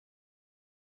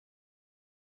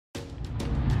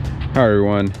Hi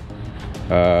everyone,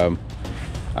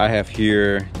 I have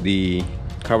here the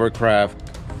Covercraft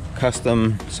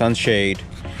Custom Sunshade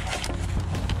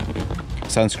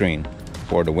Sunscreen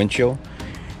for the windshield,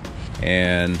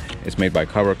 and it's made by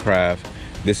Covercraft.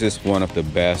 This is one of the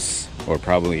best, or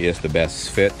probably is the best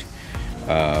fit,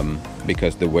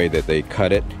 because the way that they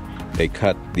cut it, they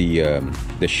cut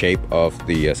the shape of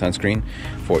the sunscreen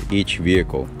for each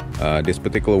vehicle. This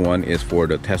particular one is for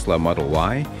the Tesla Model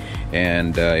Y,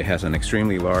 and it has an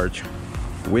extremely large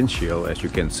windshield, as you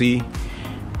can see.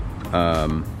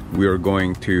 We are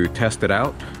going to test it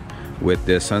out with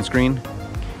this sunscreen.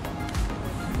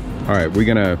 All right, we're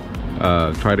gonna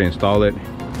try to install it,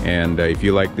 and if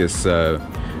you like this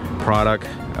product,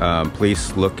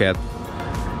 please look at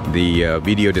the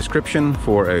video description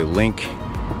for a link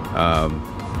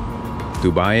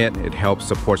to buy it. It helps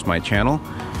supports my channel.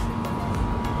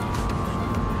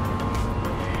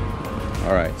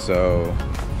 All right, so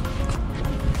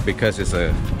because it's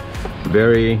a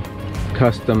very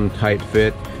custom tight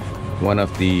fit, one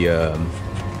of the I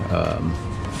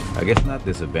guess not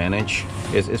disadvantage,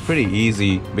 it's pretty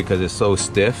easy because it's so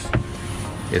stiff.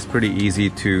 It's pretty easy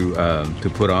to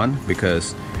put on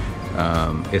because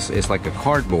it's like a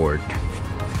cardboard,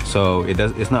 so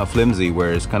it's not flimsy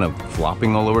where it's kind of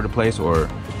flopping all over the place or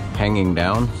hanging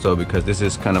down. So because this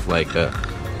is kind of like a,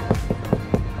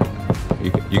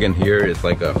 you can hear it's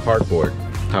like a cardboard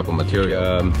type of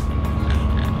material.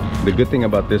 The good thing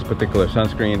about this particular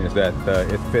sunscreen is that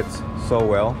it fits so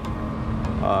well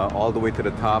all the way to the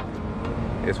top.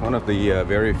 It's one of the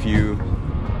very few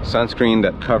sunscreen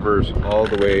that covers all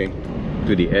the way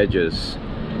to the edges,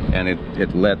 and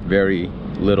it let very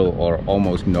little or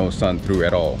almost no sun through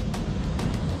at all.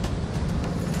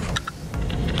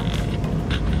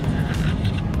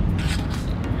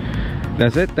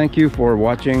 That's it. Thank you for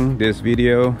watching this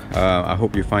video. I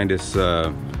hope you find this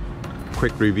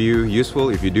quick review useful.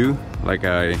 If you do, like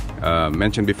I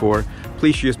mentioned before,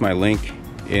 please use my link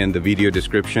in the video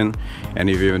description, and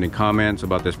if you have any comments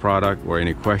about this product or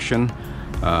any question,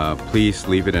 please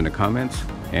leave it in the comments,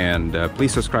 and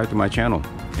please subscribe to my channel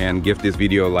and give this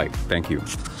video a like. Thank you.